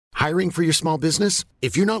Hiring for your small business?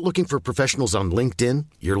 If you're not looking for professionals on LinkedIn,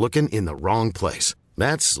 you're looking in the wrong place.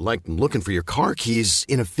 That's like looking for your car keys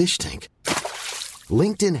in a fish tank.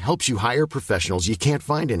 LinkedIn helps you hire professionals you can't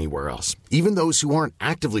find anywhere else, even those who aren't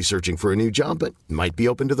actively searching for a new job but might be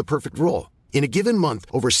open to the perfect role. In a given month,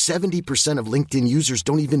 over 70% of LinkedIn users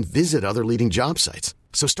don't even visit other leading job sites.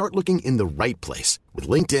 So start looking in the right place. With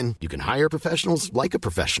LinkedIn, you can hire professionals like a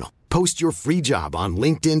professional. Post your free job on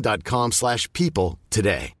linkedin.com/people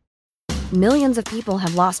today. Millions of people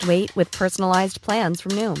have lost weight with personalized plans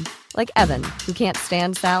from Noom. Like Evan, who can't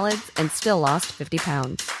stand salads and still lost 50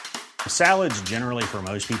 pounds. Salads generally for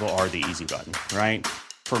most people are the easy button, right?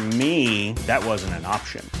 For me, that wasn't an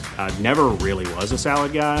option. I never really was a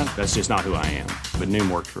salad guy. That's just not who I am. But Noom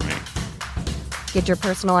worked for me. Get your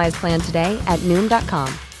personalized plan today at Noom.com.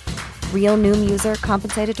 Real Noom user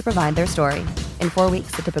compensated to provide their story. In 4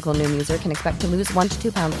 weeks, the typical Noom user can expect to lose 1 to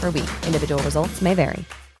 2 pounds per week. Individual results may vary.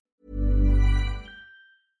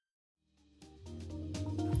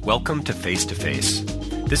 Welcome to Face to Face.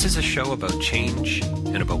 This is a show about change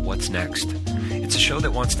and about what's next. It's a show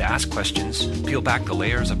that wants to ask questions, peel back the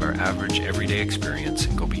layers of our average everyday experience,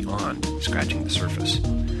 and go beyond scratching the surface.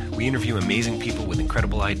 We interview amazing people with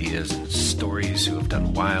incredible ideas and stories who have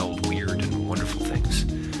done wild, weird, and wonderful things.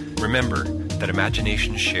 Remember that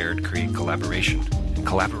imagination shared creates collaboration, and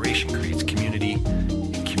collaboration creates community,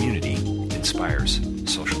 and community inspires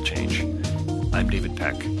social change. I'm David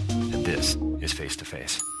Peck, and this is Face to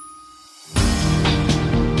Face.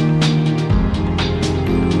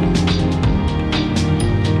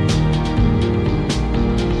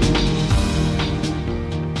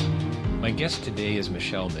 My guest today is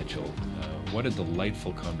Michelle Mitchell. What a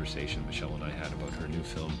delightful conversation Michelle and I had about her new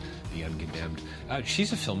film, The Uncondemned.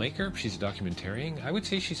 She's a filmmaker. She's a documentarian. I would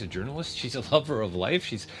say she's a journalist. She's a lover of life.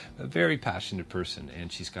 She's a very passionate person,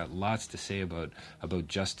 and she's got lots to say about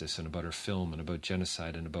justice and about her film and about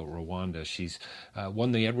genocide and about Rwanda. She's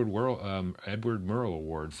won the Edward Murrow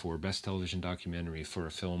Award for Best Television Documentary for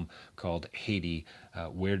a film called Haiti,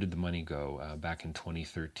 Where Did the Money Go, back in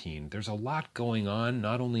 2013. There's a lot going on,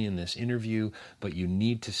 not only in this interview, but you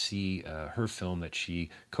need to see her film that she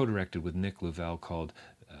co-directed with Nick Louvel called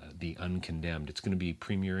The Uncondemned. It's going to be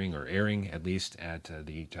premiering or airing at least at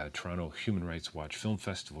the Toronto Human Rights Watch Film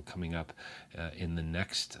Festival coming up in the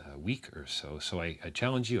next week or so. So I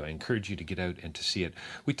challenge you, I encourage you to get out and to see it.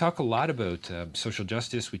 We talk a lot about social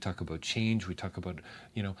justice. We talk about change. We talk about,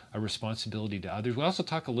 a responsibility to others. We also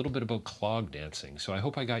talk a little bit about clog dancing. So I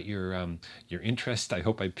hope I got your interest. I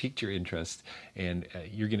hope I piqued your interest. And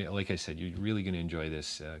you're going to, like I said, you're really going to enjoy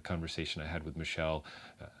this conversation I had with Michelle.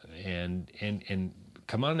 And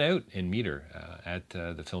come on out and meet her at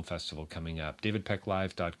the film festival coming up.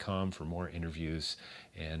 DavidPeckLive.com for more interviews,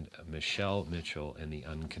 and Michelle Mitchell and The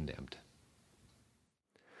Uncondemned.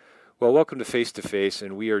 Well, welcome to Face to Face,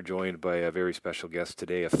 and we are joined by a very special guest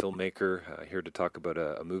today, a filmmaker, here to talk about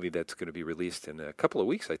a movie that's going to be released in a couple of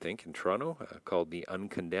weeks, I think, in Toronto, called The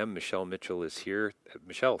Uncondemned. Michelle Mitchell is here.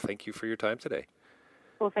 Michelle, thank you for your time today.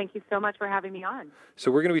 Well, thank you so much for having me on.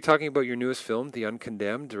 So we're going to be talking about your newest film, The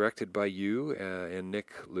Uncondemned, directed by you and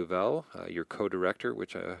Nick Louvel, your co-director,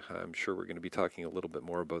 which I'm sure we're going to be talking a little bit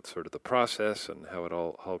more about sort of the process and how it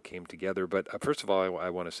all came together. But first of all,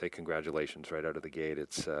 I want to say congratulations right out of the gate.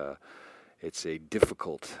 It's a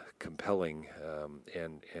difficult, compelling,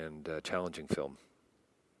 and challenging film.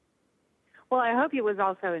 Well, I hope it was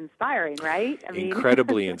also inspiring, right?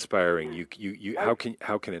 Incredibly inspiring. You how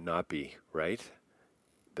can it not be, right?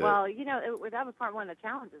 Well, that was one of the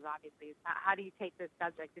challenges, obviously, is how do you take this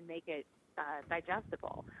subject and make it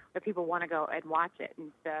digestible, where people want to go and watch it.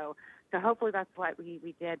 And so hopefully that's what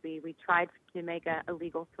we did. We tried to make a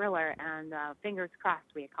legal thriller, and fingers crossed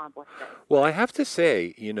we accomplished it. Well, I have to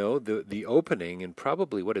say, the opening, and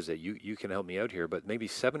probably, what is it? You can help me out here, but maybe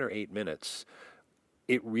 7 or 8 minutes,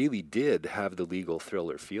 it really did have the legal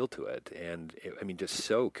thriller feel to it, and just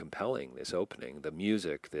so compelling. This opening, the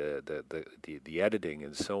music, the editing,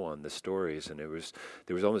 and so on, the stories, and there was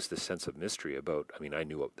almost this sense of mystery about. I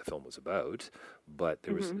knew what the film was about, but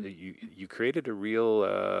there was you created a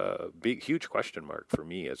real big, huge question mark for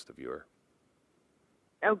me as the viewer.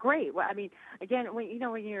 Oh, great! Well, again,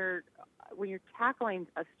 when you're tackling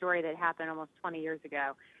a story that happened almost 20 years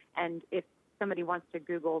ago, and if somebody wants to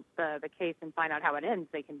Google the case and find out how it ends,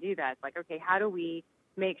 they can do that. It's like, okay, how do we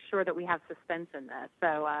make sure that we have suspense in this?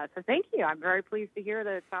 So thank you. I'm very pleased to hear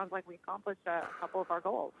that it sounds like we accomplished a couple of our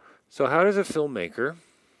goals. So how does a filmmaker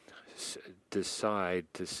decide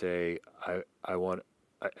to say, I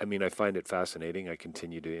find it fascinating. I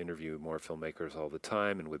continue to interview more filmmakers all the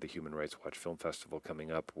time, and with the Human Rights Watch Film Festival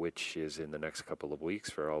coming up, which is in the next couple of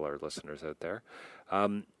weeks for all our listeners out there.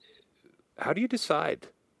 How do you decide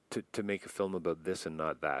to make a film about this and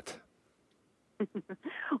not that?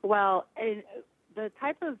 Well, the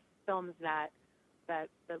type of films that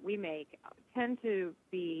we make tend to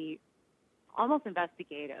be almost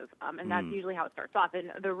investigative, and that's usually how it starts off.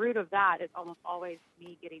 And the root of that is almost always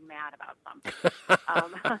me getting mad about something.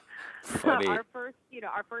 Funny. Our first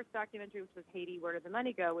documentary, which was Haiti, Where Did the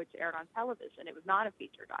Money Go?, which aired on television. It was not a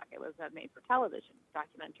feature doc. It was a made-for-television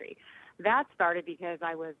documentary. That started because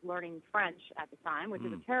I was learning French at the time, which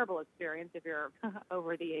is a terrible experience if you're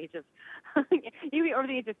over the age of even over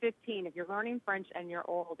the age of 15. If you're learning French and you're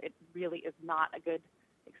old, it really is not a good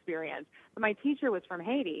experience. But my teacher was from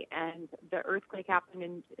Haiti, and the earthquake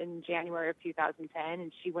happened in January of 2010,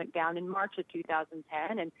 and she went down in March of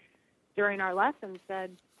 2010, and during our lesson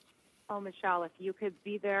said, "Oh, Michelle, if you could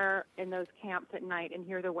be there in those camps at night and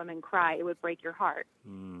hear the women cry, it would break your heart."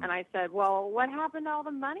 And I said, "Well, what happened to all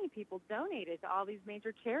the money people donated to all these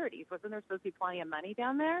major charities? Wasn't there supposed to be plenty of money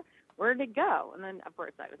down there? Where did it go?" And then, of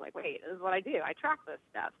course, I was like, wait, this is what I do. I track this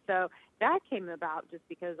stuff. So that came about just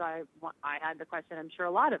because I had the question I'm sure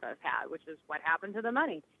a lot of us had, which is what happened to the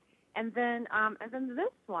money? And then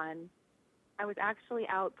this one, I was actually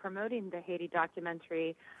out promoting the Haiti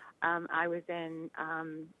documentary. I was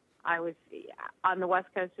on the west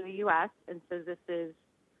coast of the U.S., and so this is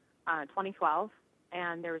 2012,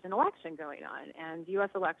 and there was an election going on, and U.S.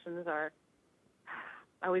 elections are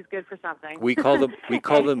always good for something. We call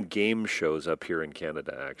them game shows up here in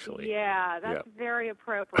Canada, actually. Yeah, that's very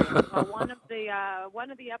appropriate. Well, one of the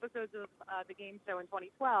episodes of the game show in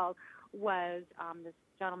 2012 was this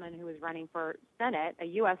gentleman who was running for Senate, a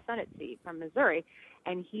U.S. Senate seat from Missouri,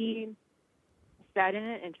 and he said in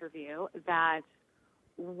an interview that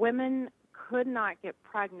women could not get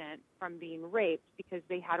pregnant from being raped because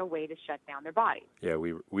they had a way to shut down their bodies. Yeah,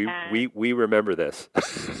 we remember this.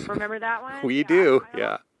 Remember that one? We do,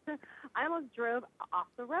 yeah. I almost drove off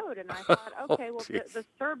the road, and I thought, okay, well, the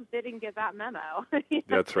Serbs didn't get that memo.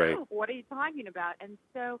 That's right. What are you talking about? And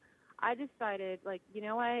so I decided, like, you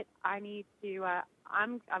know what? I need to.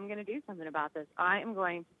 I'm going to do something about this. I am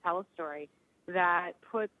going to tell a story that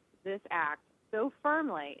puts this act so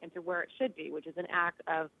firmly into where it should be, which is an act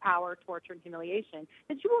of power, torture, and humiliation,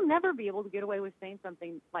 that you will never be able to get away with saying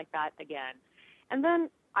something like that again. And then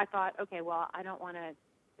I thought, okay, well, I don't want to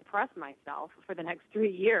depress myself for the next 3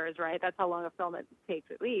 years, right? That's how long a film it takes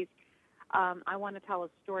at least. I want to tell a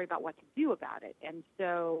story about what to do about it. And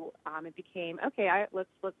so it became, okay, let's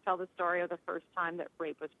tell the story of the first time that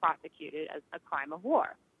rape was prosecuted as a crime of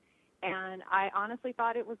war. And I honestly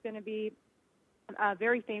thought it was going to be a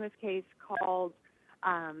very famous case called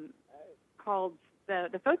the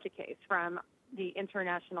Focha case from the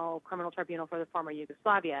International Criminal Tribunal for the former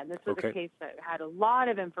Yugoslavia. And this was a case that had a lot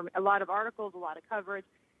of articles, a lot of coverage.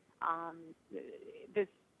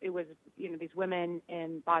 It was these women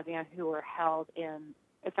in Bosnia who were held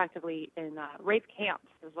effectively in rape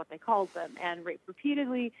camps, is what they called them, and raped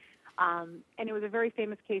repeatedly. And it was a very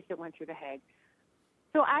famous case that went through The Hague.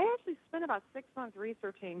 So I actually spent about 6 months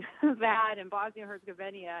researching that in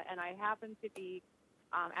Bosnia-Herzegovina, and I happened to be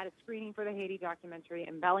at a screening for the Haiti documentary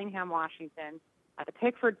in Bellingham, Washington, at the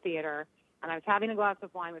Pickford Theater, and I was having a glass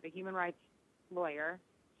of wine with a human rights lawyer.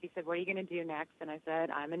 She said, "What are you going to do next?" And I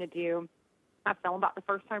said, "I'm going to do a film about the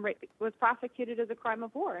first time rape was prosecuted as a crime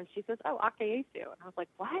of war." And she says, "Oh, Akayesu." And I was like,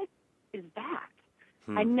 "What is that?"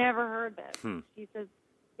 I never heard this. She says,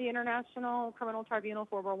 "The International Criminal Tribunal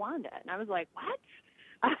for Rwanda." And I was like, "What?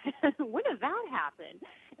 When did that happen?"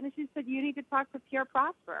 And then she said, "You need to talk to Pierre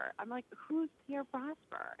Prosper." I'm like, "Who's Pierre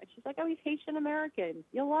Prosper?" And she's like, "Oh, he's Haitian American.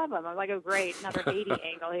 You'll love him." I'm like, "Oh, great, another Haiti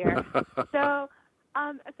angle here." So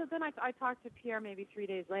then I talked to Pierre maybe 3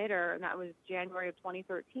 days later, and that was January of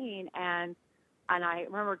 2013. And I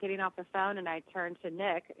remember getting off the phone, and I turned to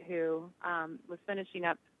Nick, who was finishing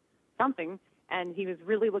up something, and he was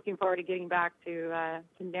really looking forward to getting back to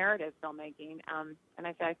narrative filmmaking. And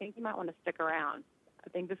I said, "I think you might want to stick around. I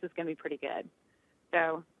think this is going to be pretty good."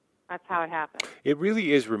 So that's how it happened. It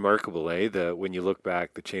really is remarkable, when you look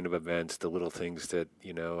back, the chain of events, the little things that,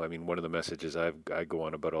 one of the messages I go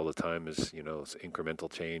on about all the time is, incremental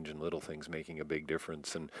change and little things making a big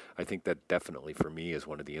difference. And I think that definitely for me is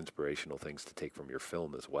one of the inspirational things to take from your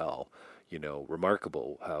film as well.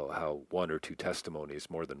 Remarkable how one or two testimonies,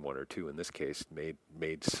 more than one or two in this case,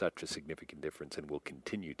 made such a significant difference and will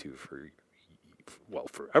continue to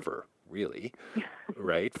forever, really,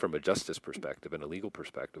 right, from a justice perspective and a legal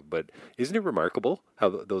perspective. But isn't it remarkable how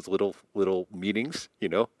those little meetings,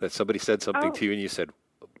 that somebody said something to you and you said,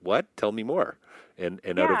 "What? Tell me more." And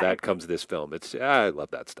out of that comes this film. I love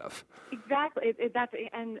that stuff. Exactly.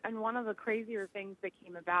 And one of the crazier things that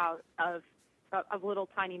came about of of little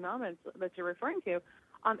tiny moments that you're referring to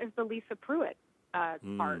is the Lisa Pruitt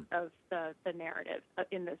part of the narrative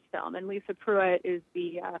in this film. And Lisa Pruitt is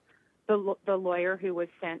the lawyer who was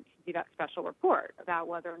sent to do that special report about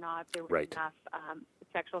whether or not there was enough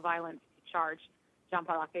sexual violence to charge Jean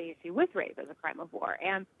Paul Akayesu with rape as a crime of war.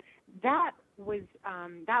 And that was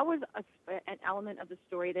an element of the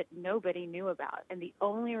story that nobody knew about. And the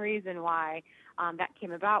only reason why that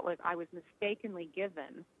came about was I was mistakenly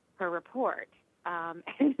given her report. And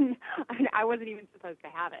I wasn't even supposed to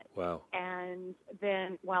have it. Wow. And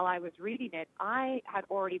then while I was reading it, I had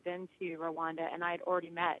already been to Rwanda, and I had already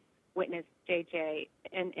met witness JJ,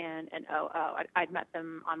 NN, and OO. I'd met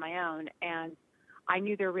them on my own, and I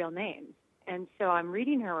knew their real names. And so I'm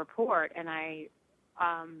reading her report, and I,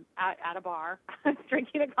 at a bar,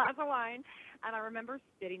 drinking a glass of wine, and I remember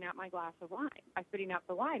spitting out my glass of wine. I spitting out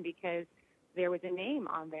the wine because there was a name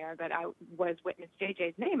on there that I was witness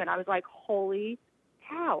JJ's name, and I was like, holy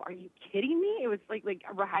cow, are you kidding me? It was like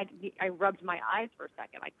I rubbed my eyes for a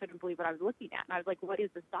second. I couldn't believe what I was looking at, and I was like, what is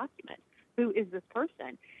this document? Who is this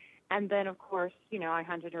person? And then, of course, I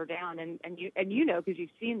hunted her down, and you know, because you've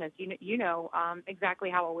seen this, you know exactly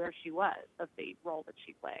how aware she was of the role that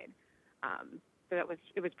she played. So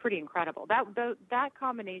it was pretty incredible. That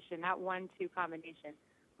combination, that 1-2 combination,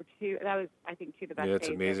 that was, I think, two of the best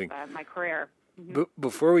days of my career. Mm-hmm.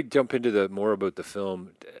 Before we jump into more about the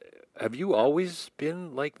film, have you always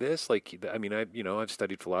been like this? Like, I mean, I've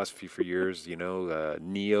studied philosophy for years.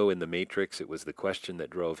 Neo in the Matrix. It was the question that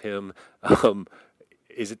drove him.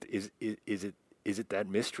 Is it that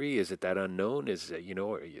mystery? Is it that unknown?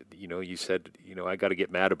 You said, I got to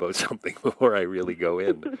get mad about something before I really go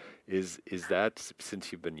in. Is that,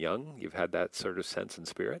 since you've been young, you've had that sort of sense and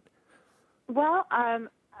spirit? Well,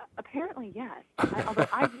 apparently, yes. Although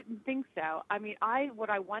I didn't think so. I mean, what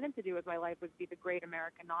I wanted to do with my life was be the great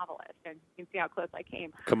American novelist, and you can see how close I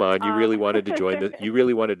came. Come on, you really wanted to join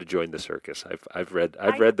the circus. I've read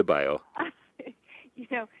the bio.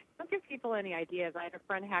 Don't give people any ideas. I had a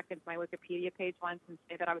friend hack into my Wikipedia page once and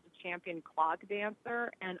say that I was a champion clog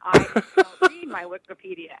dancer, and I don't read my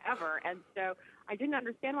Wikipedia ever, and so I didn't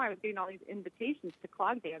understand why I was getting all these invitations to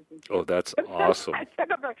clog dancing. Oh, that's awesome. I don't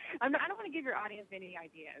want to give your audience any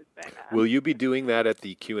ideas. But, will you be doing that at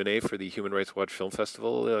the Q&A for the Human Rights Watch Film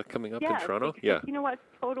Festival coming up in Toronto? Yeah. You know what's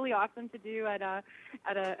totally awesome to do at a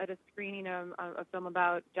screening of a film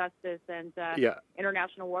about justice and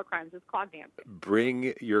international war crimes is clog dancing.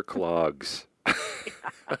 Bring your clogs.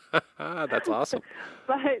 That's awesome.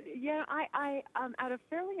 But I at a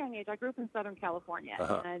fairly young age, I grew up in Southern California,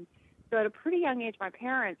 and so at a pretty young age, my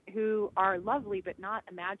parents, who are lovely but not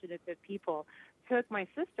imaginative people, took my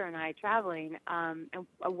sister and I traveling. And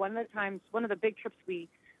one of the big trips we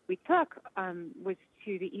took was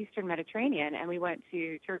to the Eastern Mediterranean, and we went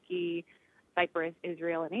to Turkey, Cyprus,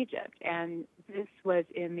 Israel, and Egypt. And this was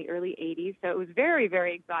in the early 80s, so it was very,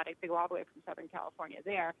 very exotic to go all the way from Southern California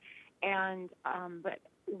there. And but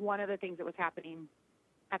one of the things that was happening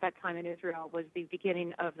at that time in Israel was the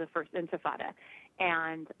beginning of the first Intifada,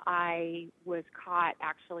 and I was caught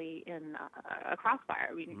actually in a crossfire.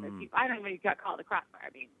 I mean, I don't even got called a crossfire. I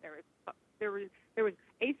mean, there was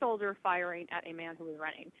a soldier firing at a man who was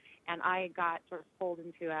running, and I got sort of pulled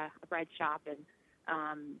into a bread shop and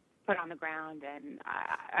put on the ground, and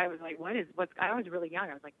I was like, I was really young.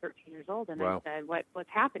 I was like 13 years old, and wow. I said, what's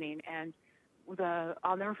happening? And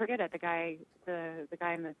I'll never forget it. The guy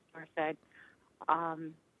in the store said,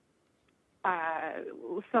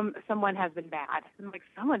 someone has been bad. I'm like,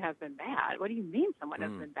 someone has been bad? What do you mean someone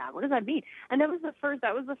has been bad? What does that mean? And that was the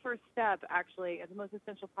first step, actually, as the most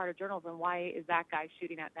essential part of journalism. Why is that guy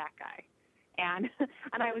shooting at that guy? And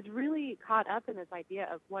I was really caught up in this idea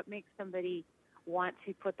of what makes somebody want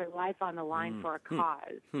to put their life on the line for a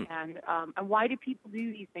cause, and why do people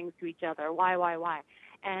do these things to each other? Why?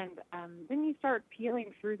 And then you start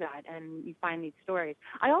peeling through that, and you find these stories.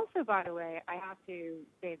 I also, by the way, I have to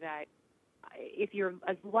say that if you're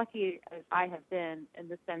as lucky as I have been in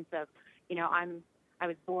the sense of, I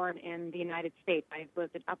was born in the United States. I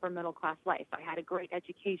lived an upper middle class life. I had a great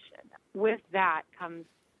education. With that comes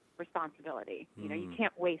responsibility. You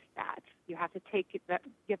can't waste that. You have to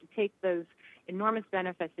take those enormous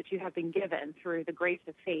benefits that you have been given through the grace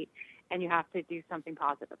of fate, and you have to do something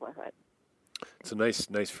positive with it. It's a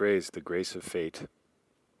nice phrase, the grace of fate.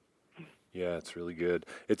 Yeah, it's really good.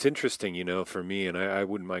 It's interesting, for me, and I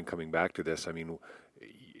wouldn't mind coming back to this. I mean,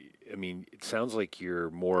 it sounds like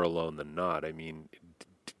you're more alone than not. I mean,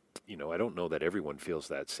 I don't know that everyone feels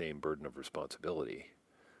that same burden of responsibility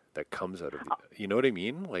that comes out of, you know what I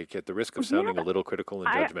mean? Like, at the risk of sounding a little critical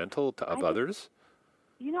and judgmental of others.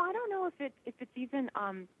 I don't know if it's even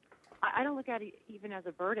I don't look at it even as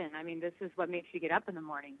a burden. I mean, this is what makes you get up in the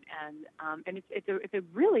morning, and it's a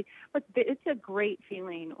really, but it's a great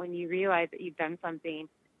feeling when you realize that you've done something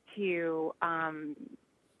to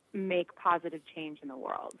make positive change in the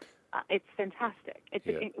world. It's fantastic.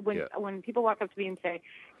 When people walk up to me and say,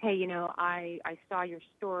 "Hey, I saw your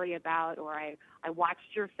story about, or I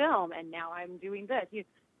watched your film, and now I'm doing this."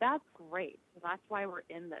 That's great. That's why we're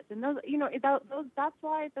in this. And that's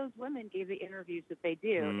why those women gave the interviews that they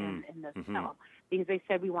do in this film, because they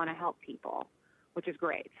said we want to help people, which is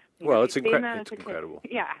great. It's incredible.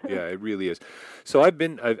 Yeah. Yeah, it really is. So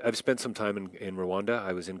I've spent some time in Rwanda.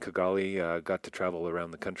 I was in Kigali, got to travel around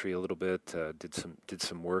the country a little bit, did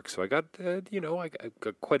some work. So I got, I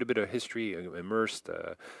got quite a bit of history immersed,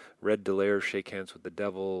 read Dallaire, Shake Hands with the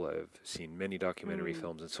Devil. I've seen many documentary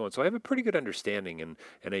films and so on. So I have a pretty good understanding, and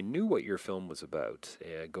I knew what your film was about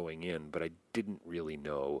going in, but I didn't really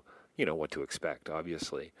know, what to expect,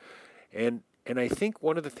 obviously. And I think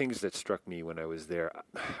one of the things that struck me when I was there,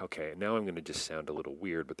 okay, now I'm going to just sound a little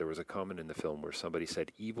weird, but there was a comment in the film where somebody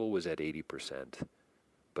said evil was at 80%,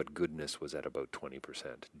 but goodness was at about 20%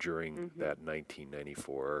 during that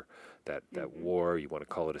 1994, that war. You want to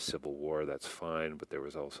call it a civil war, that's fine, but there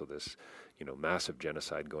was also this, massive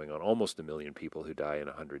genocide going on, almost 1 million people who die in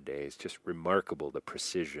 100 days. Just remarkable, the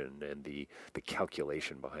precision and the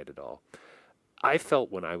calculation behind it all. I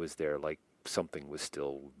felt when I was there like something was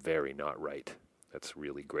still very not right. That's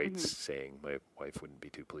really great saying. My wife wouldn't be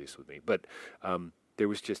too pleased with me. But there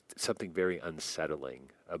was just something very unsettling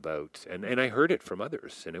about, and I heard it from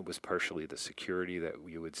others, and it was partially the security that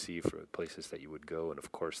you would see for places that you would go, and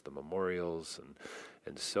of course the memorials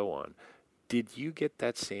and so on. Did you get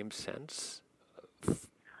that same sense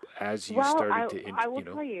as you started to... I will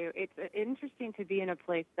tell you, it's interesting to be in a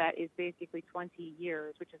place that is basically 20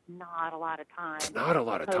 years, which is not a lot of time. It's not a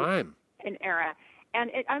lot of time. An era. And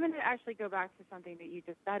I'm going to actually go back to something that you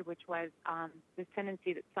just said, which was this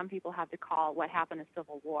tendency that some people have to call what happened a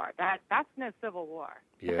civil war. That's no civil war.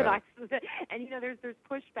 Yeah. And there's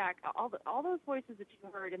pushback. All those voices that you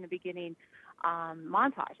heard in the beginning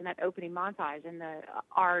montage, in that opening montage, and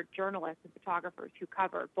our journalists and photographers who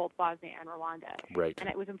covered both Bosnia and Rwanda. Right. And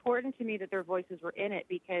it was important to me that their voices were in it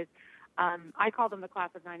because I call them the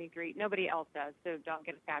class of 93. Nobody else does, so don't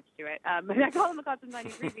get attached to it. But I call them the class of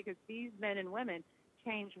 93 because these men and women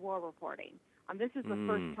changed war reporting. This is the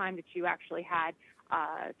first time that you actually had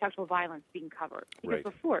sexual violence being covered, because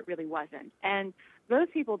before it really wasn't. And those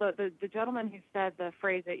people, the gentleman who said the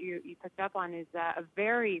phrase that you picked up on is a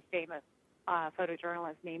very famous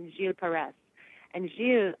photojournalist named Gilles Perez. And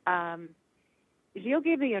Gilles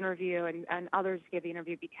gave the interview, and others gave the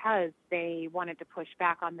interview because they wanted to push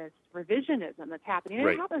back on this revisionism that's happening. And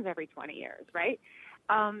it happens every 20 years, right?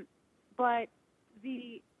 But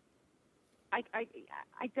I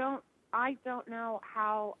don't know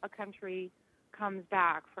how a country comes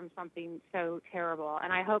back from something so terrible.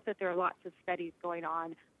 And I hope that there are lots of studies going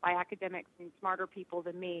on by academics and smarter people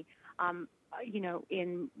than me,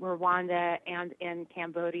 in Rwanda and in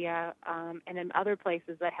Cambodia and in other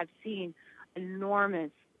places that have seen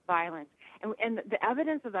enormous violence. And the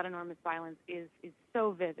evidence of that enormous violence is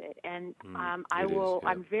so vivid. And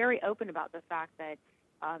I'm very open about the fact that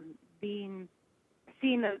seeing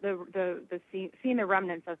the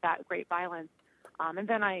remnants of that great violence. And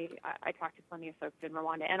then I talked to plenty of folks in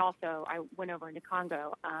Rwanda, and also I went over into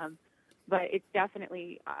Congo. But it's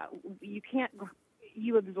definitely,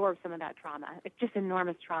 you absorb some of that trauma. It's just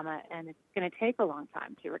enormous trauma, and it's going to take a long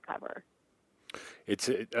time to recover.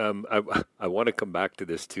 I want to come back to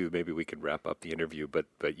this too. Maybe we can wrap up the interview.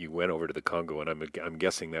 But you went over to the Congo, and I'm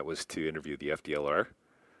guessing that was to interview the FDLR.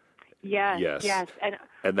 Yes.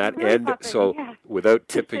 And that really end. So without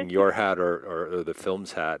tipping your hat or the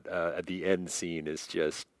film's hat, the end scene is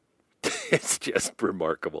just. It's just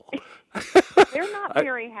remarkable. They're not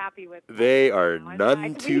very happy with it. They are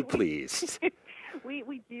none too pleased. We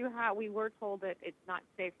were told that it's not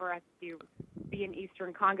safe for us to be in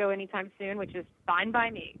Eastern Congo anytime soon, which is fine by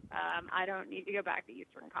me. I don't need to go back to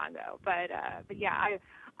Eastern Congo. But yeah,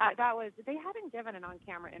 they hadn't given an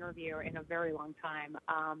on-camera interview in a very long time.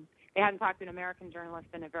 They hadn't talked to an American journalist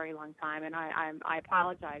in a very long time, and I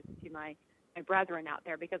apologize to my brethren out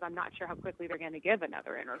there because I'm not sure how quickly they're going to give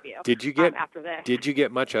another interview. Did you get after this? Did you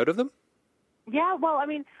get much out of them? Yeah, well, I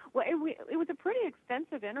mean, it was a pretty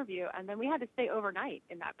extensive interview, and then we had to stay overnight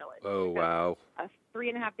in that village. Oh, wow.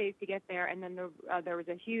 3.5 days to get there, and then there was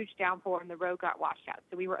a huge downpour, and the road got washed out,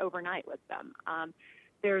 so we were overnight with them.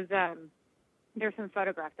 There's some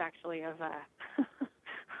photographs, actually, of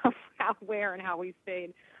where and how we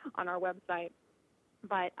stayed on our website.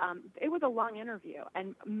 But it was a long interview,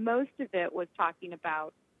 and most of it was talking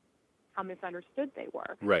about how misunderstood they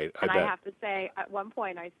were. Right. And I have to say, at one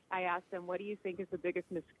point, I asked them, what do you think is the biggest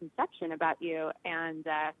misconception about you? And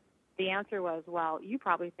the answer was, well, you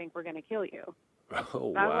probably think we're going to kill you. Oh,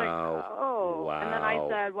 wow. I was like, oh. Wow. And then I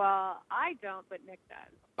said, well, I don't, but Nick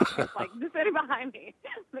does. It's like just sitting behind me,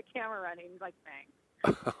 the camera running, he's like, thanks.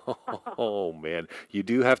 Oh, man. You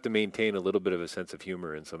do have to maintain a little bit of a sense of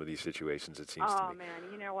humor in some of these situations, it seems to me. Oh,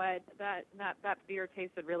 man. You know what? That beer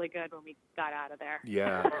tasted really good when we got out of there.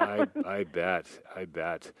 Yeah, I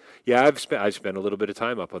bet. Yeah, I've spent a little bit of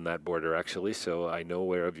time up on that border, actually, so I know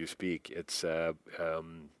whereof you speak. It's,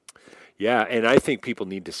 yeah, and I think people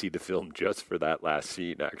need to see the film just for that last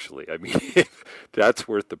scene, actually. I mean, that's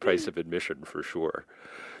worth the price of admission for sure.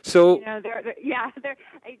 So it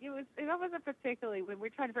wasn't particularly, when we're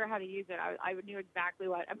trying to figure out how to use it, I knew exactly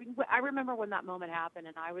what, I mean, I remember when that moment happened,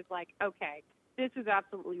 and I was like, okay, this is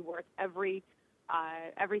absolutely worth everything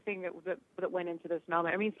that went into this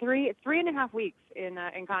moment. I mean, 3.5 weeks in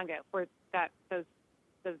Congo for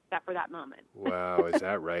for that moment. Wow, is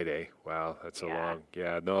that right, eh? Wow, that's a long,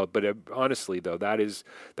 no, but honestly, though,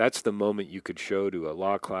 that's the moment you could show to a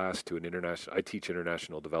law class, to an international, I teach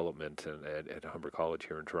international development at Humber College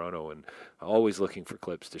here in Toronto, and always looking for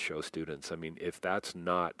clips to show students. I mean, if that's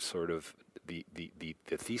not sort of the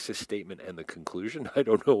thesis statement and the conclusion, I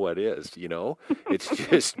don't know what is, you know? It's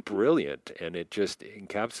just brilliant, and it just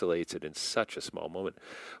encapsulates it in such a small moment.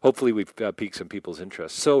 Hopefully we've piqued some people's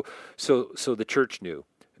interest. So the church knew.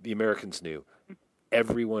 The Americans knew.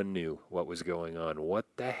 Everyone knew what was going on. What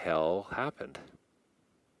the hell happened?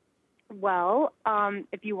 Well,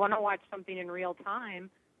 if you want to watch something in real time,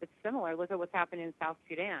 it's similar. Look at what's happening in South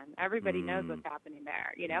Sudan. Everybody knows what's happening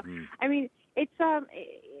there, you know? Mm-hmm. I mean, it's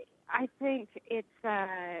I think it's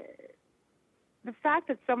the fact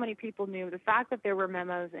that so many people knew, the fact that there were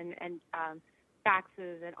memos and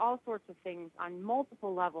faxes and all sorts of things on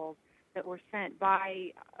multiple levels that were sent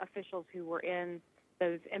by officials who were in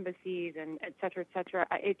those embassies and et cetera,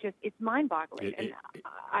 it's mind-boggling. And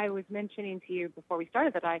I was mentioning to you before we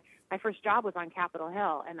started that my first job was on Capitol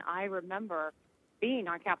Hill, and I remember being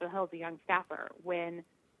on Capitol Hill as a young staffer when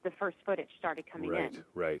the first footage started coming in.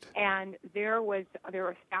 Right. And there were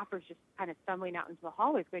staffers just kind of stumbling out into the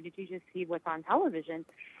hallways going, did you just see what's on television?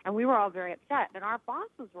 And we were all very upset, and our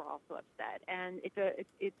bosses were also upset. And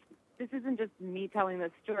this isn't just me telling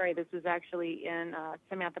this story. This was actually in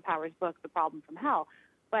Samantha Power's book, The Problem from Hell.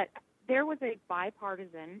 But there was a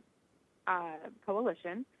bipartisan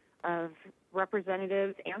coalition of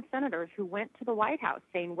representatives and senators who went to the White House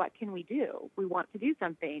saying, what can we do? We want to do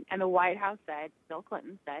something. And the White House said, Bill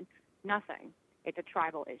Clinton said, nothing. It's a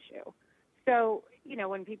tribal issue. So, you know,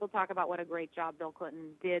 when people talk about what a great job Bill Clinton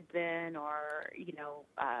did then, or, you know,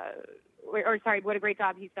 what a great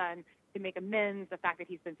job he's done to make amends, the fact that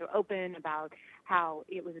he's been so open about how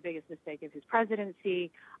it was the biggest mistake of his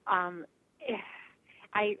presidency,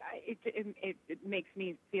 it makes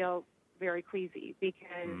me feel very queasy,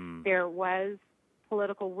 because there was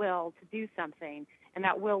political will to do something, and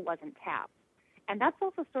that will wasn't tapped. And that's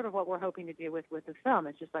also sort of what we're hoping to do with the film.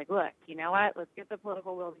 It's just like, look, you know what? Let's get the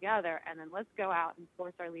political will together, and then let's go out and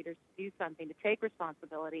force our leaders to do something, to take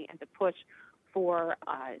responsibility, and to push for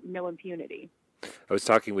no impunity. I was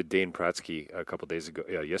talking with Dane Pratsky a couple days ago,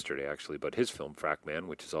 yesterday actually, about his film Frack Man,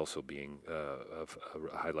 which is also being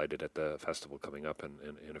highlighted at the festival coming up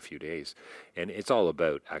in a few days. And it's all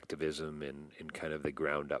about activism and kind of the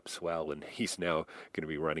ground up swell. And he's now going to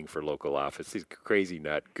be running for local office. He's a crazy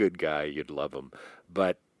nut, good guy, you'd love him.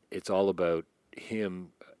 But it's all about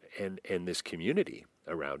him and this community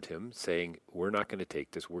around him saying, we're not going to take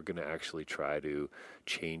this, we're going to actually try to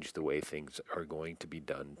change the way things are going to be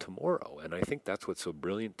done tomorrow. And I think that's what's so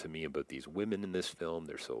brilliant to me about these women in this film.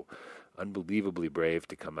 They're so unbelievably brave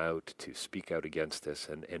to come out, to speak out against this.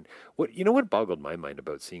 And what boggled my mind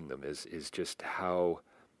about seeing them is just how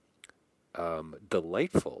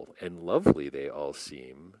delightful and lovely they all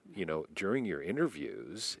seem, you know, during your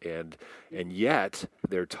interviews, and yet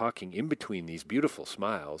they're talking in between these beautiful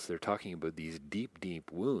smiles. They're talking about these deep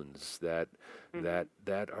wounds that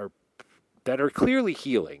are clearly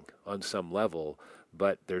healing on some level,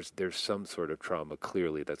 but there's some sort of trauma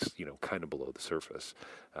clearly that's, you know, kind of below the surface.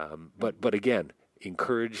 But again,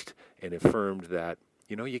 encouraged and affirmed that,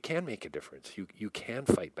 you know, you can make a difference. You can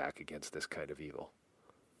fight back against this kind of evil.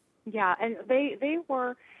 Yeah, and they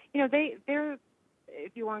were, you know, they're,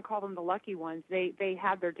 if you want to call them the lucky ones, they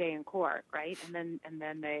had their day in court, right? And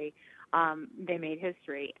then they made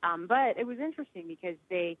history. But it was interesting because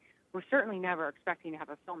they were certainly never expecting to have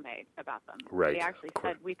a film made about them. Right. They actually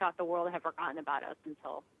said, we thought the world had forgotten about us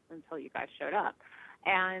until you guys showed up.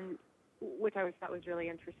 And which I thought was really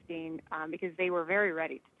interesting because they were very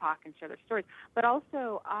ready to talk and share their stories. But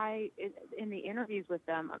also, in the interviews with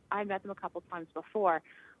them, I met them a couple times before,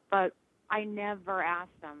 but I never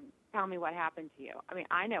asked them, tell me what happened to you. I mean,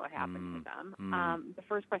 I know what happened to them. The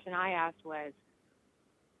first question I asked was,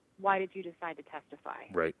 why did you decide to testify?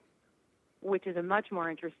 Right. Which is a much more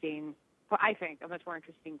interesting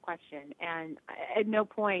question. And at no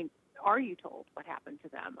point are you told what happened to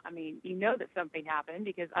them. I mean, you know that something happened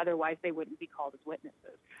because otherwise they wouldn't be called as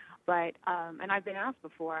witnesses. But and I've been asked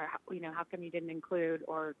before, how come you didn't include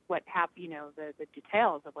or what happened, the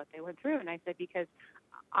details of what they went through? And I said, because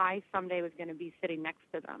I someday was going to be sitting next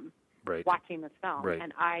to them, right, watching this film, right,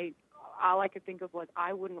 and all I could think of was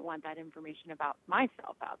I wouldn't want that information about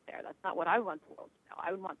myself out there. That's not what I want the world to know.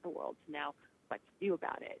 I would want the world to know what to do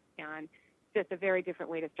about it. And just a very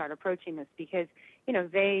different way to start approaching this because,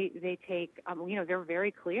 they take, they're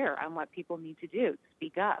very clear on what people need to do,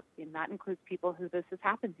 speak up, and that includes people who this has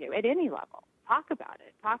happened to at any level. Talk about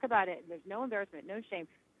it. And there's no embarrassment, no shame.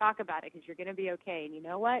 Talk about it because you're going to be okay. And you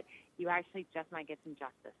know what? You actually just might get some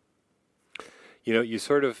justice. You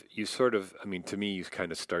sort of, I mean, to me, you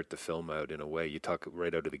kind of start the film out in a way. You talk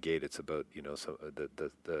right out of the gate. It's about,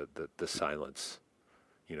 the silence.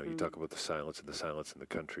 You talk about the silence in the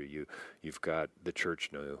country. You've got the church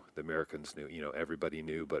knew, the Americans knew, everybody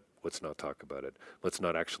knew, but let's not talk about it. Let's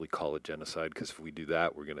not actually call it genocide because if we do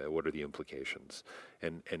that, what are the implications?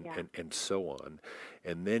 And so on.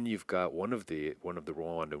 And then you've got one of the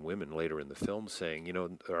Rwandan women later in the film saying,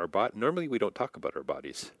 normally we don't talk about our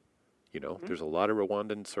bodies. There's a lot of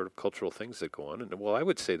Rwandan sort of cultural things that go on. And, well, I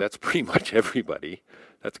would say that's pretty much everybody.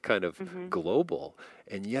 That's kind of global.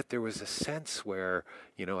 And yet there was a sense where,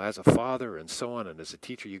 as a father and so on and as a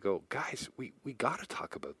teacher, you go, guys, we got to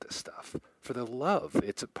talk about this stuff for the love.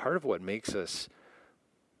 It's a part of what makes us,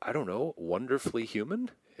 I don't know, wonderfully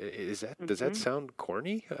human. Does that sound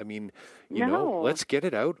corny? I mean, let's get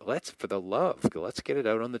it out. For the love, let's get it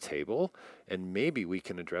out on the table, and maybe we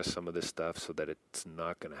can address some of this stuff so that it's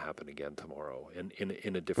not going to happen again tomorrow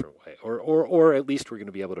in a different way, or at least we're going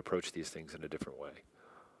to be able to approach these things in a different way.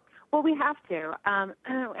 Well, we have to,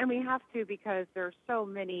 and we have to because there's so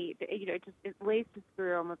many. It laces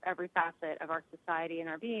through almost every facet of our society and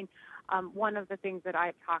our being. One of the things that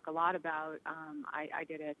I talk a lot about, I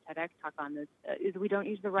did a TEDx talk on this, is we don't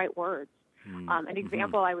use the right words. An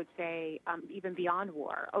example, I would say, even beyond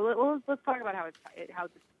war. Let's talk about how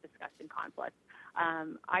this is discussed in conflict.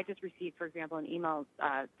 I just received, for example, an email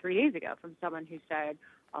 3 days ago from someone who said,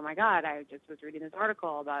 oh, my God, I just was reading this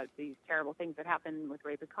article about these terrible things that happen with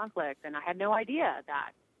rape and conflict, and I had no idea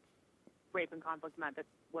that rape and conflict meant that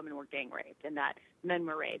women were gang raped and that men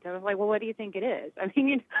were raped. I was like, well, what do you think it is? I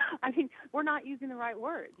mean, we're not using the right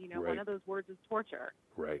words. Right. One of those words is torture.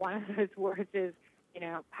 Right. One of those words is,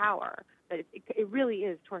 power. But it really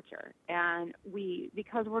is torture. And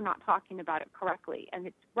because we're not talking about it correctly, and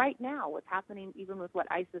it's right now what's happening even with what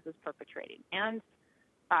ISIS is perpetrating, and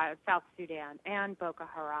South Sudan and Boko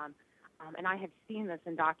Haram, and I have seen this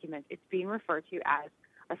in documents, it's being referred to as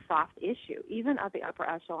a soft issue, even at the upper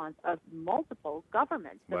echelons of multiple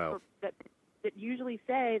governments that usually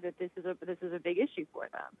say that this is a big issue for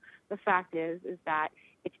them. The fact is that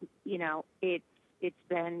it's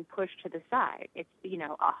been pushed to the side. It's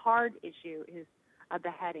a hard issue is a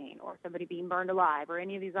beheading or somebody being burned alive or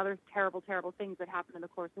any of these other terrible, terrible things that happen in the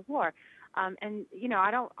course of war. I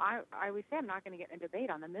always say I'm not going to get in a debate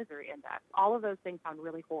on the misery index. All of those things sound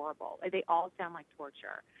really horrible. They all sound like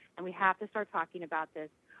torture. And we have to start talking about this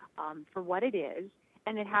for what it is,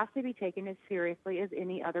 and it has to be taken as seriously as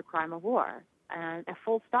any other crime of war. And a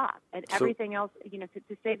full stop. And everything else,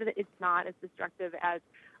 to say that it's not as destructive as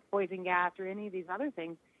poison gas or any of these other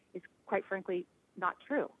things is, quite frankly, not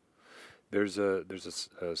true. There's a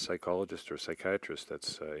psychologist or psychiatrist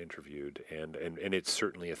that's interviewed, and it's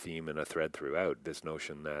certainly a theme and a thread throughout, this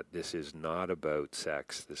notion that this is not about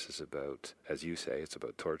sex. This is about, as you say, it's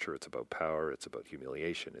about torture, it's about power, it's about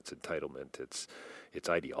humiliation, it's entitlement, it's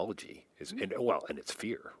ideology, and it's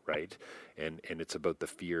fear, right? And it's about the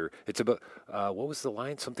fear. It's about what was the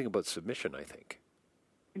line? Something about submission, I think.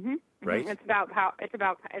 Mm-hmm. Right. It's about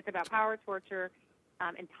power, torture,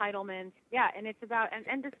 entitlement, and it's about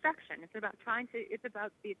and destruction. It's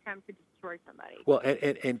about the attempt to destroy somebody. Well,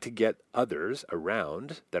 and to get others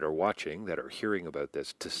around that are watching, that are hearing about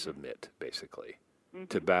this, to submit, basically,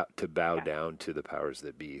 to bow down to the powers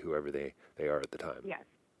that be, whoever they are at the time. Yes,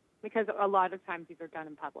 because a lot of times these are done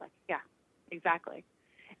in public. Yeah, exactly.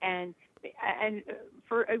 And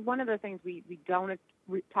for one of the things we don't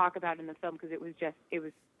talk about in the film because it was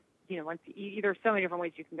there's so many different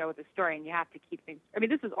ways you can go with the story, and you have to keep things. I mean,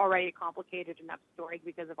 this is already a complicated enough story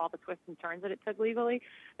because of all the twists and turns that it took legally.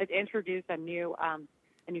 That to introduce a new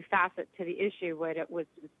facet to the issue was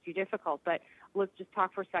too difficult. But let's just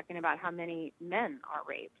talk for a second about how many men are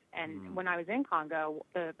raped. And when I was in Congo,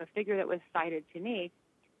 the figure that was cited to me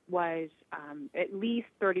was at least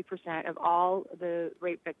 30% of all the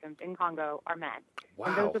rape victims in Congo are men. Wow.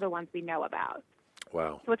 And those are the ones we know about.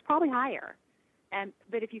 Wow. So it's probably higher.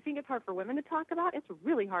 But if you think it's hard for women to talk about, it's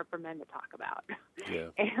really hard for men to talk about. Yeah.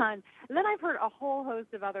 And then I've heard a whole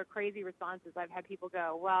host of other crazy responses. I've had people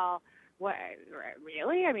go, well, what,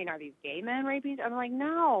 really? I mean, are these gay men raping? I'm like,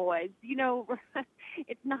 no,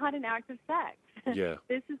 it's not an act of sex. Yeah.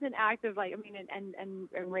 This is an act of and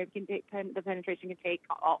rape can take, the penetration can take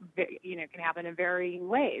can happen in varying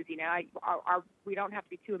ways. We don't have to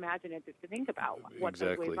be too imaginative to think about what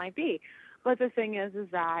those ways might be. But the thing is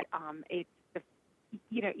that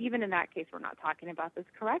even in that case, we're not talking about this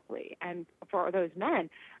correctly. And for those men,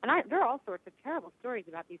 and there are all sorts of terrible stories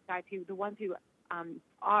about these guys the ones who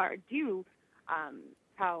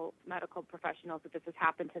tell medical professionals that this has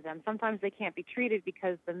happened to them. Sometimes they can't be treated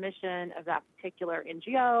because the mission of that particular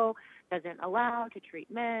NGO doesn't allow to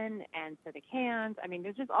treat men, and so they can't. I mean,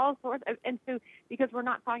 there's just all sorts and so because we're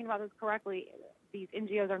not talking about this correctly, these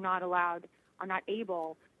NGOs are not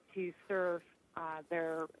able to serve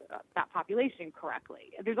that population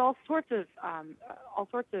correctly. There's all sorts of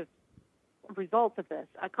results of this,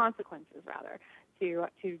 consequences rather, to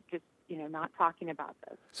just not talking about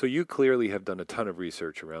this. So you clearly have done a ton of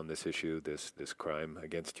research around this issue, this crime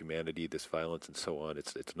against humanity, this violence, and so on.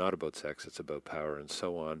 It's not about sex; it's about power, and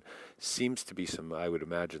so on. Seems to be I would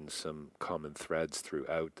imagine, some common threads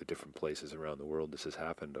throughout the different places around the world. This has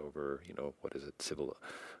happened over, what is it,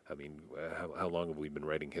 how long have we been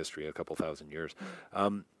writing history? A couple thousand years.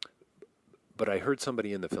 But I heard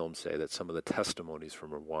somebody in the film say that some of the testimonies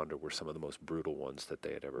from Rwanda were some of the most brutal ones that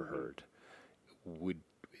they had ever heard.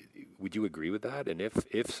 Would you agree with that? And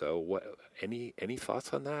if so, what any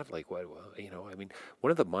thoughts on that? Like what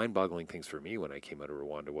one of the mind-boggling things for me when I came out of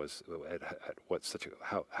Rwanda was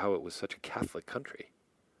how it was such a Catholic country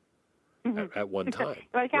at one time.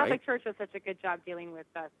 Well, the Catholic Church does such a good job dealing with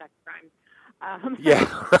sex crimes. Yeah,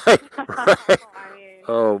 right.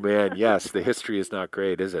 Oh man, yes, the history is not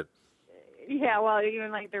great, is it? Yeah, well,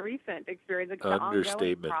 even like the recent experience,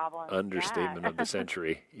 Understatement yeah. of the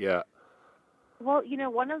century. Yeah. Well,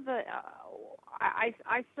 one of the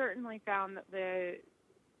I certainly found that the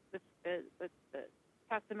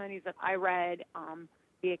testimonies that I read,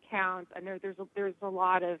 the accounts, and there's a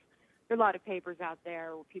lot of papers out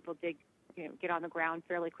there where people get on the ground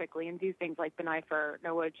fairly quickly and do things like Benaifer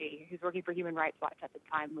Nwoji, who's working for Human Rights Watch at the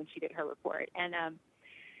time when she did her report, and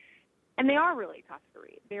they are really tough to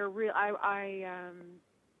read. They're real.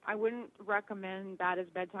 I wouldn't recommend that as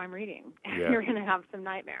bedtime reading. Yeah. You're going to have some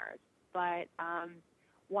nightmares. But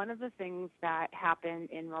one of the things that happened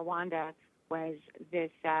in Rwanda was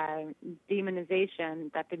this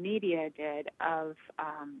demonization that the media did of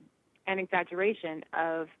an exaggeration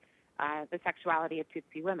of the sexuality of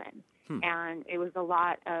Tutsi women. And it was a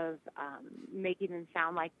lot of making them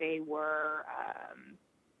sound like they were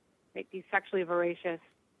these sexually voracious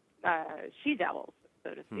she-devils, so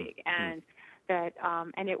to speak. And that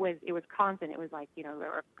and it was constant. It was like,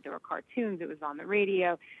 there were cartoons, it was on the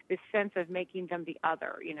radio, this sense of making them the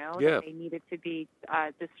other, that they needed to be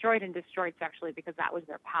destroyed sexually because that was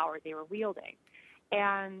their power they were wielding.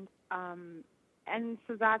 And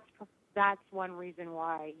so that's one reason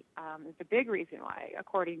why, it's a big reason why,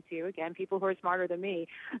 according to, again, people who are smarter than me,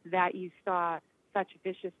 that you saw such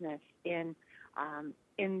viciousness in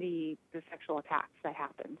the sexual attacks that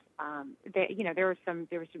happened. There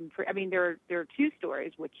are two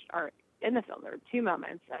stories which are in the film. There are two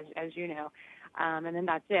moments, as you know, and then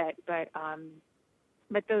that's it. But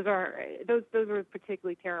those were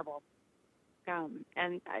particularly terrible.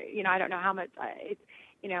 And I don't know how much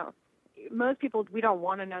most people, we don't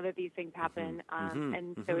want to know that these things happen,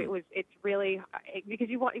 so it's really because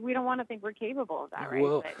we don't want to think we're capable of that, right?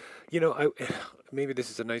 Well, maybe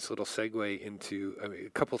this is a nice little segue into a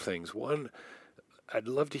couple things. One, I'd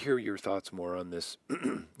love to hear your thoughts more on this.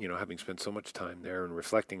 Having spent so much time there and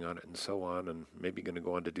reflecting on it and so on, and maybe going to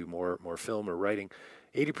go on to do more film or writing.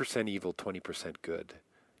 80% evil, 20% good.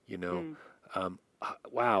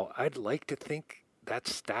 Wow, I'd like to think that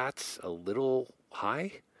stat's a little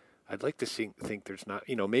high. I'd like to think there's not,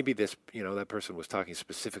 maybe this, that person was talking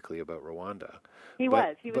specifically about Rwanda. He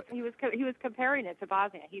was comparing it to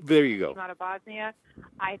Bosnia. There you go. Out of Bosnia,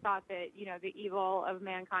 I thought that, the evil of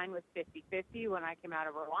mankind was 50-50. When I came out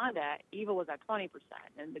of Rwanda, evil was at 20%,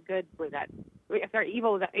 and the good was at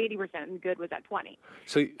evil was at 80% and good was at 20.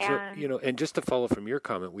 So and just to follow from your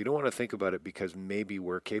comment, we don't want to think about it because maybe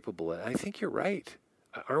we're capable. I think you're right.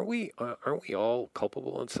 Aren't we all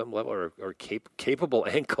culpable on some level, or capable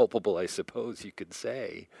and culpable, I suppose you could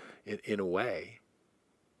say, in a way?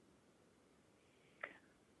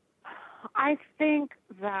 I think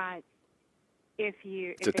that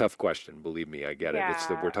it's a tough question, believe me, I get it.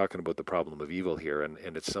 We're talking about the problem of evil here,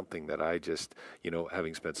 and it's something that I just,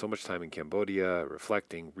 having spent so much time in Cambodia,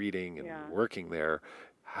 reflecting, reading, and working there,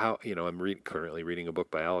 I'm currently reading a book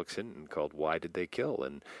by Alex Hinton called Why Did They Kill?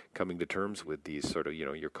 And coming to terms with these sort of,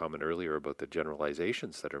 your comment earlier about the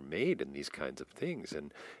generalizations that are made in these kinds of things.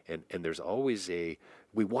 And there's always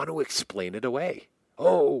we want to explain it away.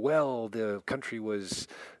 Oh, well, the country was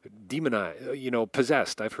demonized,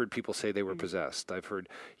 possessed. I've heard people say they were possessed. I've heard,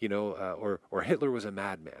 or Hitler was a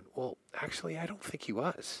madman. Well, actually, I don't think he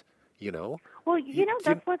was, Well,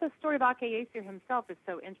 that's why the story of Akayesu himself is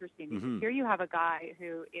so interesting. Because here you have a guy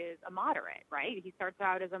who is a moderate, right? He starts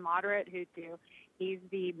out as a moderate Hutu. He's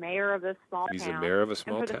the mayor of this small town. He's the mayor of a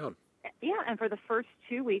small town. And for the first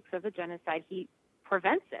 2 weeks of the genocide, he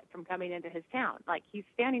prevents it from coming into his town. Like, he's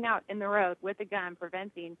standing out in the road with a gun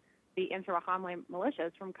preventing the Interahamwe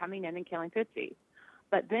militias from coming in and killing Tutsis.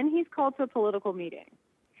 But then he's called to a political meeting,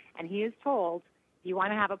 and he is told, if you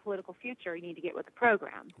want to have a political future, you need to get with the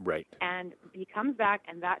program. Right. And he comes back,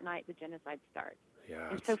 and that night the genocide starts.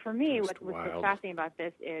 Yeah. And so for me, what's so fascinating about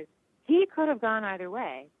this is he could have gone either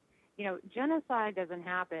way. Genocide doesn't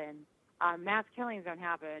happen. Mass killings don't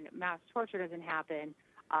happen. Mass torture doesn't happen.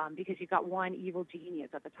 Because you've got one evil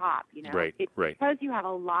genius at the top, Right. Because you have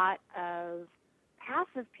a lot of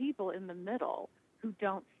passive people in the middle who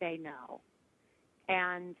don't say no,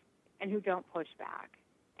 and who don't push back,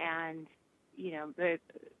 and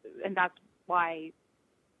and that's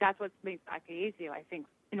what makes Akayesu, I think,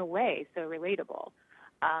 in a way, so relatable.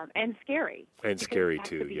 And scary. And scary,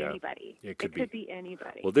 too, could be anybody. It could be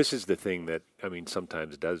anybody. Well, this is the thing that,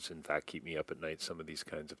 sometimes does, in fact, keep me up at night, some of these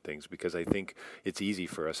kinds of things, because I think it's easy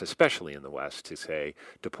for us, especially in the West,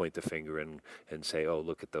 to point the finger and say, oh,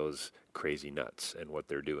 look at those crazy nuts and what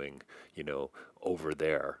they're doing, over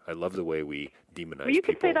there. I love the way we demonize people. You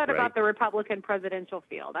could say that about the Republican presidential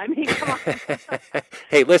field. I mean, come on.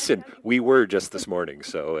 Hey, listen, we were just this morning,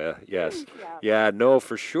 so yes. Yeah, no,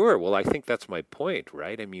 for sure. Well, I think that's my point,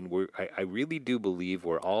 right? I mean, I really do believe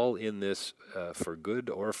we're all in this for good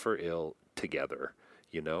or for ill together,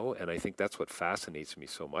 and I think that's what fascinates me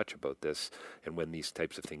so much about this. And when these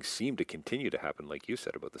types of things seem to continue to happen, like you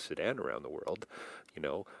said about the Sudan around the world,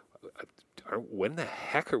 when the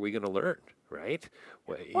heck are we going to learn, right?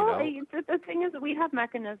 The thing is that we have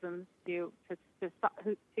mechanisms to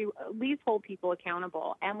at least hold people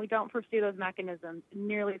accountable, and we don't pursue those mechanisms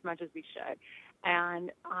nearly as much as we should.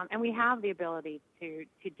 And we have the ability to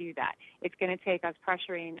do that. It's going to take us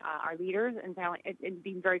pressuring our leaders and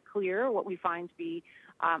being very clear what we find to be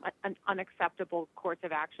an unacceptable course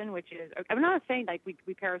of action, which is, I'm not saying like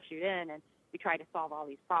we parachute in and we try to solve all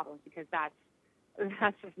these problems, because that's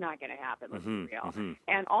just not going to happen. Let's be real.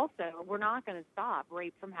 And also, we're not going to stop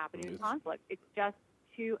rape from happening in conflict. It's just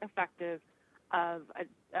too effective of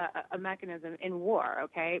a mechanism in war,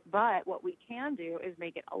 okay? But what we can do is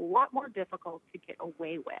make it a lot more difficult to get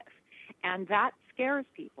away with. And that scares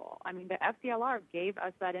people. I mean, the FDLR gave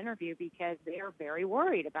us that interview because they are very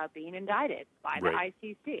worried about being indicted by the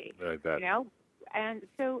ICC. I bet. And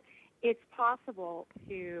so it's possible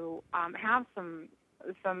to have some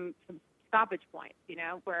stoppage points,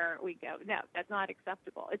 where we go, no, that's not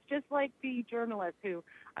acceptable. It's just like the journalists who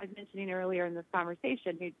I was mentioning earlier in this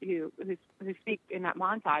conversation who speak in that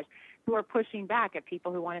montage, who are pushing back at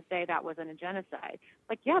people who want to say that wasn't a genocide.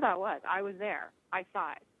 Like, yeah, that was. I was there. I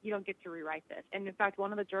saw it. You don't get to rewrite this. And in fact,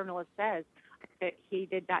 one of the journalists says that he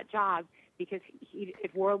did that job because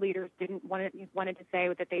if world leaders wanted to say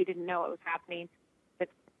that they didn't know what was happening,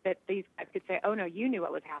 that these guys could say, oh, no, you knew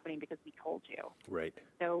what was happening because we told you. Right.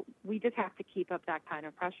 So we just have to keep up that kind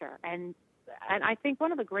of pressure. And I think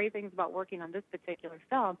one of the great things about working on this particular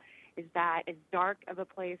film is that as dark of a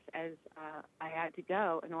place as I had to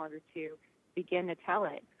go in order to begin to tell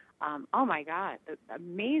it, oh, my God, the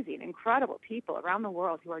amazing, incredible people around the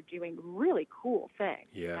world who are doing really cool things.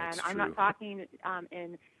 Yeah, and it's I'm true. not talking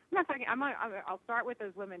I'll start with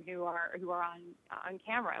those women who are on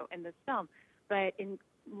camera in this film, but in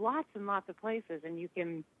lots and lots of places, and you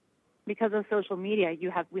can, because of social media,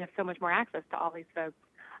 we have so much more access to all these folks.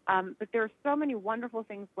 But there are so many wonderful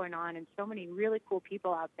things going on and so many really cool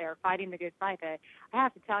people out there fighting the good fight that I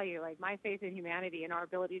have to tell you, like, my faith in humanity and our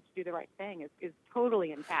ability to do the right thing is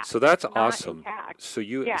totally intact. So that's It's not awesome. intact.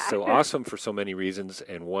 So awesome for so many reasons,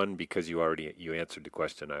 and one, because you answered the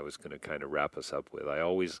question I was going to kind of wrap us up with. I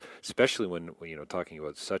always, especially when talking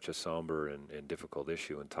about such a somber and difficult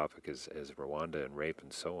issue and topic as Rwanda and rape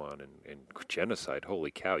and so on and genocide.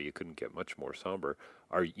 Holy cow, you couldn't get much more somber.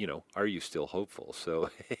 Are you still hopeful? So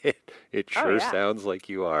it sure sounds like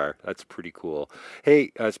you are. That's pretty cool.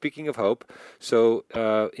 Hey, speaking of hope, so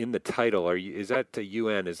in the title, is that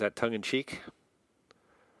UN? Is that tongue in cheek?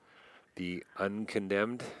 The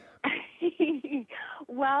Uncondemned?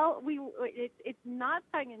 Well, it's not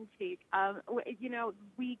tongue in cheek.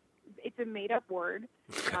 It's a made up word.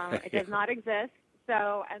 It does not exist.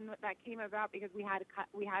 So, and that came about because we had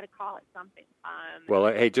to call it something. Well,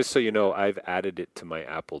 hey, just so you know, I've added it to my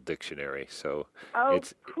Apple dictionary. So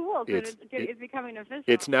it's cool. So it's becoming official.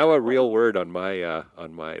 It's now a real word on my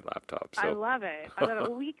laptop. So. I love it.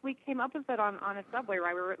 We came up with it on a subway,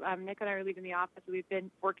 right? We were, Nick and I were leaving the office. We've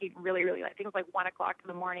been working really, really late. I think it was like 1 o'clock in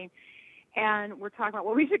the morning, and we're talking about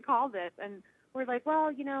what we should call this. And we're like,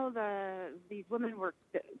 well, these women were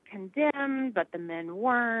condemned, but the men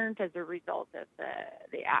weren't as a result of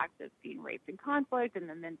the act of being raped in conflict, and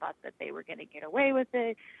the men thought that they were going to get away with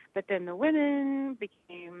it, but then the women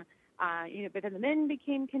became, but then the men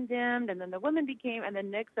became condemned, and then the women became, and then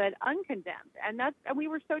Nick said uncondemned, and we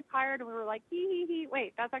were so tired, and we were like, hee,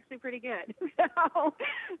 wait, that's actually pretty good.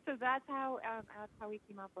 So that's how we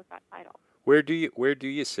came up with that title. Where do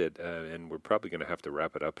you sit? And we're probably going to have to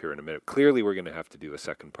wrap it up here in a minute. Clearly, we're going to have to do a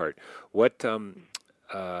second part. What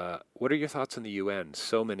are your thoughts on the UN?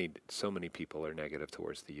 So many people are negative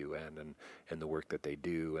towards the UN and the work that they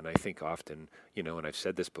do. And I think often, and I've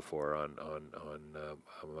said this before on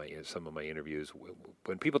some of my interviews,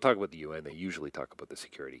 when people talk about the UN, they usually talk about the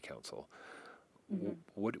Security Council. Mm-hmm.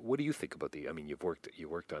 What do you think about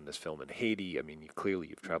you've worked on this film in Haiti.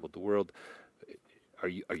 You've traveled the world. Are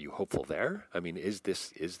you hopeful there? Is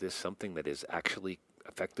this something that is actually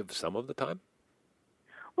effective some of the time?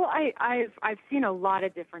 Well, I've seen a lot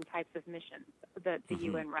of different types of missions that the mm-hmm.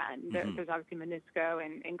 UN run. Mm-hmm. There's obviously MONUSCO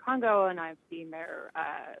in Congo, and I've seen their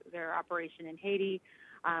operation in Haiti,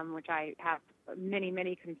 which I have many,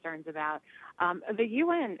 many concerns about. The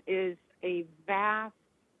UN is a vast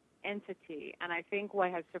entity, and I think what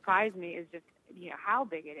has surprised me is just how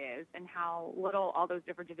big it is and how little all those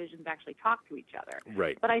different divisions actually talk to each other.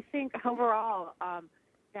 Right. But I think overall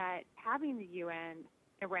that having the UN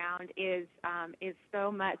around is so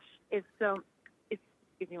much. Excuse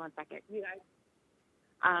me 1 second, you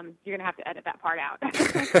guys. You're gonna have to edit that part out.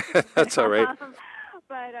 That's all right.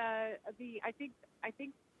 But I think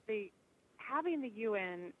having the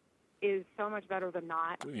UN is so much better than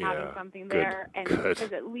not having something there, and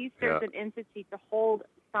because at least there's an entity to hold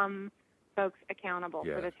some folks accountable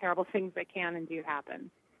for the terrible things that can and do happen.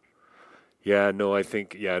 Yeah, no, I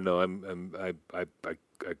think, I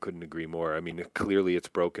couldn't agree more. Clearly it's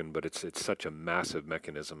broken, but it's such a massive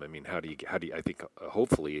mechanism. How do you, I think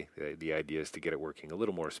hopefully the idea is to get it working a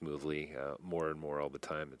little more smoothly, more and more all the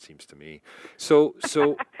time, it seems to me. So,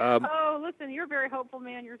 oh, listen, you're a very hopeful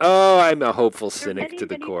man yourself. Oh, I'm a hopeful cynic to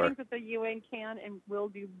the core. Things that the UN can and will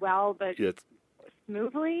do well, but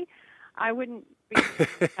smoothly, I wouldn't be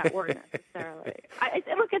that word necessarily.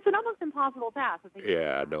 Look, it's an almost impossible task. Right?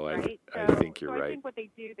 I think you're right. I think what they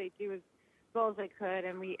do as well as they could,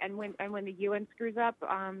 and when the UN screws up,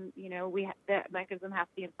 that mechanism has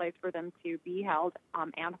to be in place for them to be held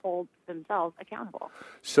and hold themselves accountable.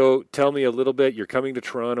 So tell me a little bit. You're coming to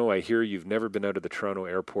Toronto. I hear you've never been out of the Toronto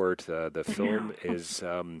airport. The film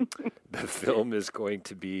is going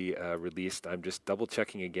to be released. I'm just double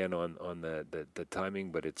checking again on the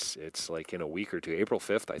timing, but it's like in a week or two. April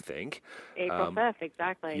 5th, I think. April 5th,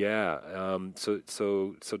 exactly. Yeah. So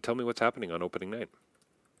tell me what's happening on opening night.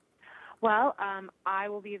 Well, I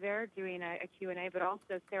will be there doing a Q&A, but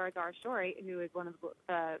also Sarah Darshori, who is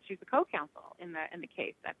she's the co-counsel in the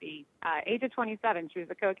case. At the age of 27, she was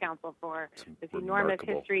the co-counsel for this enormous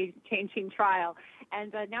history-changing trial.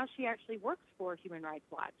 And now she actually works for Human Rights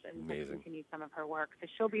Watch and continues some of her work. So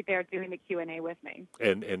she'll be there doing the Q&A with me.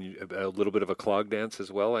 And a little bit of a clog dance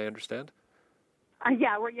as well, I understand? We're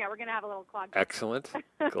going to have a little clog dance. Excellent.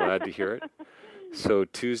 Glad to hear it. So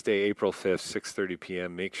Tuesday, April 5th, 6:30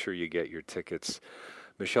 p.m. Make sure you get your tickets.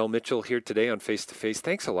 Michelle Mitchell here today on Face to Face.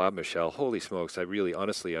 Thanks a lot, Michelle. Holy smokes! I really,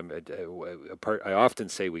 honestly, I often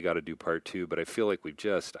say we got to do part 2, but I feel like we've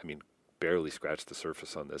just, barely scratched the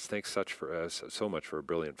surface on this. Thanks so much for a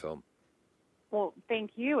brilliant film. Well,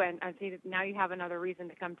 thank you, and I see that now you have another reason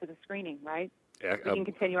to come to the screening, right? we can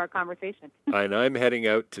continue our conversation. And I'm heading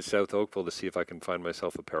out to South Oakville to see if I can find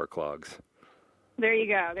myself a pair of clogs. There you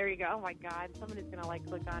go. Oh my God, somebody's gonna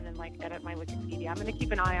click on and edit my Wikipedia. I'm gonna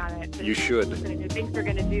keep an eye on it. You should. Thanks for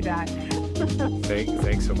gonna do that.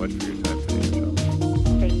 Thanks so much for your time today, Michelle.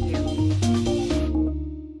 Thank you.